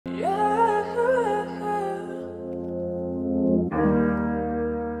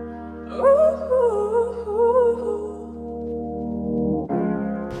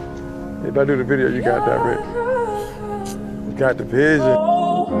I do the video, you got that, Rick. You got the vision.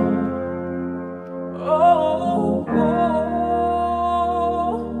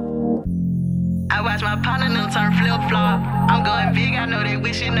 I watch my partner them turn flip-flop. I'm going big, I know they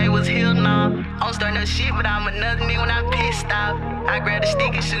wishing they was here now. I'm starting no shit, but I'm another nigga when I'm pissed off. I grab the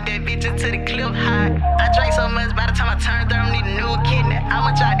stick and shoot that bitch into the cliff high. I drank so much, by the time I turn 30, I need a new kidney.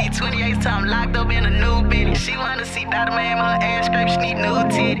 I'ma try these 28 till I'm locked up in a new bitty. She wanna see Dr. Man, her ass scrape, she need new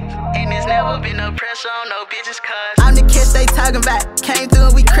titties. And there's never been no pressure on no bitches, cause I'm the catch they talking about. Came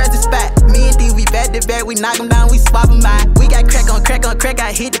through and we crushed the spot. Me and D, we back to back, we knock them down, we swap them out. We got crack on crack on crack,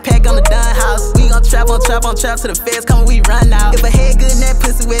 I hit the pack on the done house. We gon' trap on trap on trap till the feds come, we run out. If a head good and that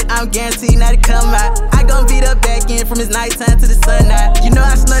pussy wet, I'm guaranteed not to come out. I gon' beat up back in from his nighttime to the sun out. You know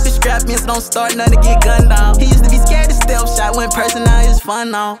I snuck the scrap in, so don't start nothing to get gunned down. He used to be scared to stealth shot, one person, now it's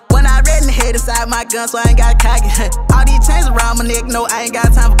fun on. When I read in the head inside my gun, so I ain't got cocky. All these chains around my neck, no, I ain't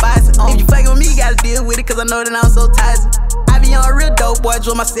got time for bicycle. If you fucking with me, you gotta deal with it, cause I know that I'm so toxic. I be on a real dope boy,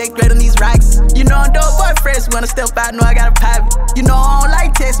 draw my second grade on these rocks. You know I'm dope boy fresh, when I step out, know I got a private. You know I don't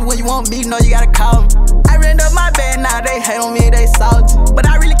like texting, when you want me, know you gotta call me. I ran up my bed, now they hate on me, they salty. But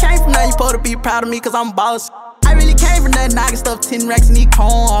I really came from nothing, you supposed to be proud of me, cause I'm boss. I really came from nothing, I can stuff 10 racks and eat corn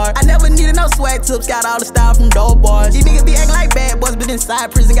hard. I never needed no swag tips, got all the style from dope boys. These niggas be acting like bad boys, but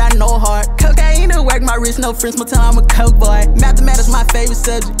inside prison got no heart. Cocaine to work my wrist, no friends, my time I'm a coke boy. Mathematics my favorite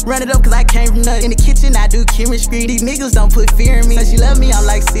subject, run it up cause I came from nothing. In the kitchen I do chemistry, these niggas don't put fear in me. So she love me, I'm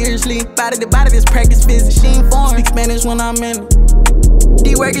like seriously, body to body, this practice physics. She ain't foreign, speak Spanish when I'm in it.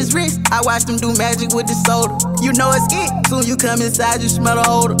 These work is rich, I watch them do magic with the soda. You know it's it, soon you come inside, you smell the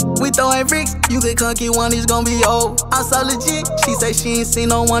odor. We throwing bricks, you could come get one, it's gon' be over. I'm so legit, she say she ain't seen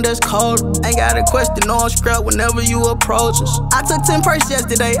no one that's cold. Ain't got a question, no scrap whenever you approach us. I took 10 perks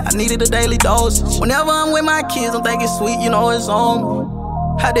yesterday, I needed a daily dosage. Whenever I'm with my kids, I'm thinking sweet, you know it's on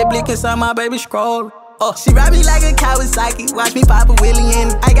me. How they blink inside my baby scroll. Oh, she ride me like a Kawasaki, watch me pop a wheelie in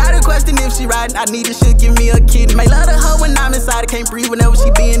it. I got a question if she riding, I need her, she'll give me a kid. Make love to her when I'm inside, I can't breathe whenever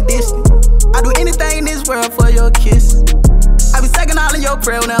she being distant. I do anything in this world for your kiss. I be sucking all of your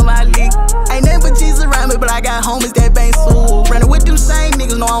prayer whenever I leak. Ain't nothing but Jesus around me, but I got homies that bang soul. Running with them same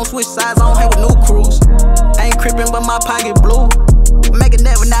niggas, know I don't switch sides, I don't hang with new crews. I ain't crippin', but my pocket blue. Make a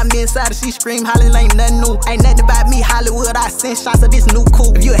net when I'm inside, she scream, hollering ain't nothing new. Ain't nothing about me, Hollywood, I send shots of this new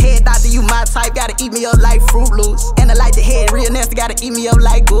coupe. If you a head doctor, you my type, gotta eat me up like Fruit Loops. And I like the head real nasty, gotta eat me up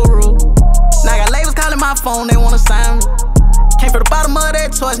like Guru. Now I got labels calling my phone, they wanna sign me. Came from the bottom of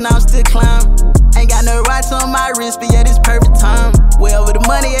that torch, now I'm still climbing. Ain't got no rights on my wrist, but yeah, this perfect time. Wherever the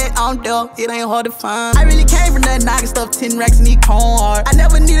money at, I'm there, it ain't hard to find. I really came from nothing, I can stuff 10 racks and eat corn hard. I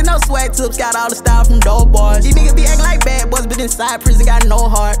never needed no swag tips, got all the style from dope boys. These niggas be acting like bad boys, but inside prison got no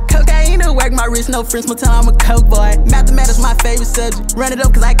heart. Cocaine to work my wrist, no friends, my time I'm a coke boy. Mathematics my favorite subject, run it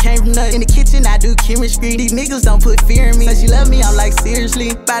up cause I came from nothing. In the kitchen I do chemistry, these niggas don't put fear in me. So she love me, I'm like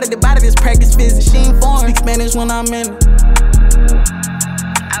seriously, body to body, this practice physics. She ain't foreign, speak Spanish when I'm in it.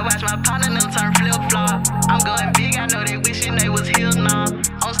 I watch my partner them turn flip-flop. I'm going big, I know they wishing they was here now.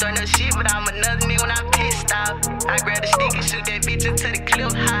 I'm starting no shit, but I'm another nigga when I'm pissed off. I grab the stick and shoot that bitch into the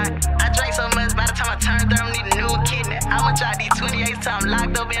cliff high. I drank so much, by the time I turn 30, I need a new kidney. I'ma try these 28 till I'm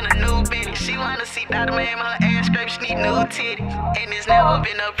locked up in a new bitty. She wanna see Dr. Man, her ass scrape, she need new titties. And there's never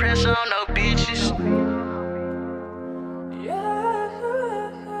been no pressure on no bitches.